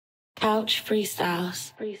Couch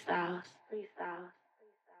Freestyles. Freestyles. Freestyles.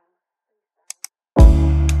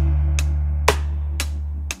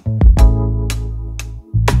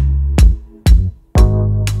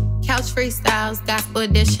 Couch Freestyles, Gospel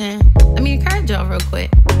Edition. Let me encourage y'all real quick.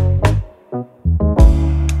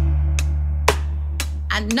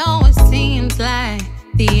 I know it seems like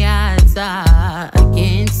the odds are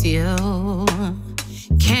against you.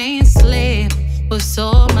 Can't sleep with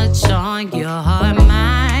so much on your mind.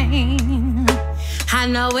 I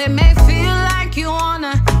know it may feel like you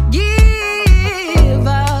wanna give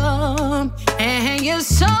up, and you're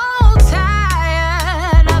so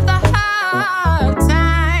tired of the hard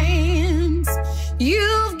times.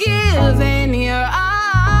 You've given your all,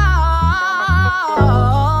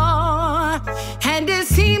 and it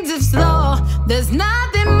seems as though there's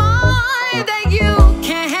nothing more that you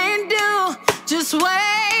can do. Just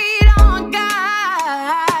wait on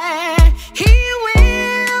God. He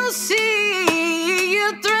will see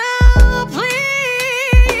you through.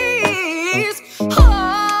 Please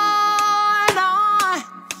hold on.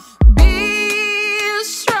 Be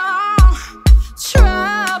strong.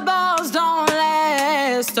 Troubles don't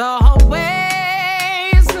last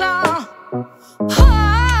always long.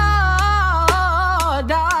 Hold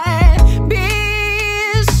on. Be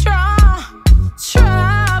strong.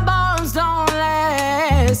 Troubles don't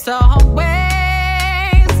last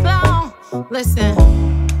always long. Listen,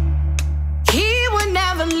 He would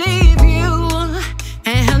never leave you.